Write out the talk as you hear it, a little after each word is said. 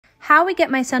How we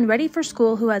get my son ready for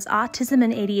school who has autism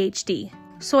and ADHD.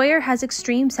 Sawyer has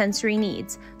extreme sensory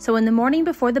needs, so in the morning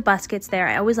before the bus gets there,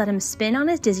 I always let him spin on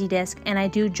his dizzy disc and I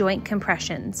do joint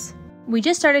compressions. We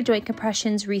just started joint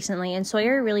compressions recently and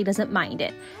Sawyer really doesn't mind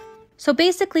it. So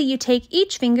basically you take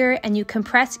each finger and you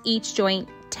compress each joint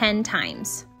 10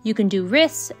 times. You can do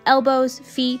wrists, elbows,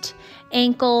 feet,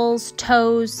 ankles,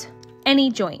 toes,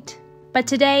 any joint. But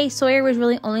today, Sawyer was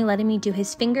really only letting me do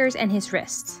his fingers and his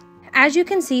wrists. As you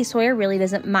can see, Sawyer really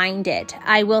doesn't mind it.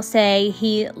 I will say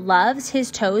he loves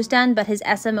his toes done, but his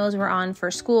SMOs were on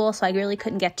for school, so I really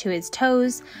couldn't get to his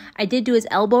toes. I did do his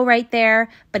elbow right there,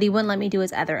 but he wouldn't let me do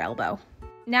his other elbow.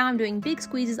 Now I'm doing big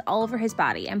squeezes all over his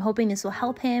body. I'm hoping this will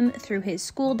help him through his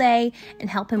school day and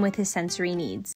help him with his sensory needs.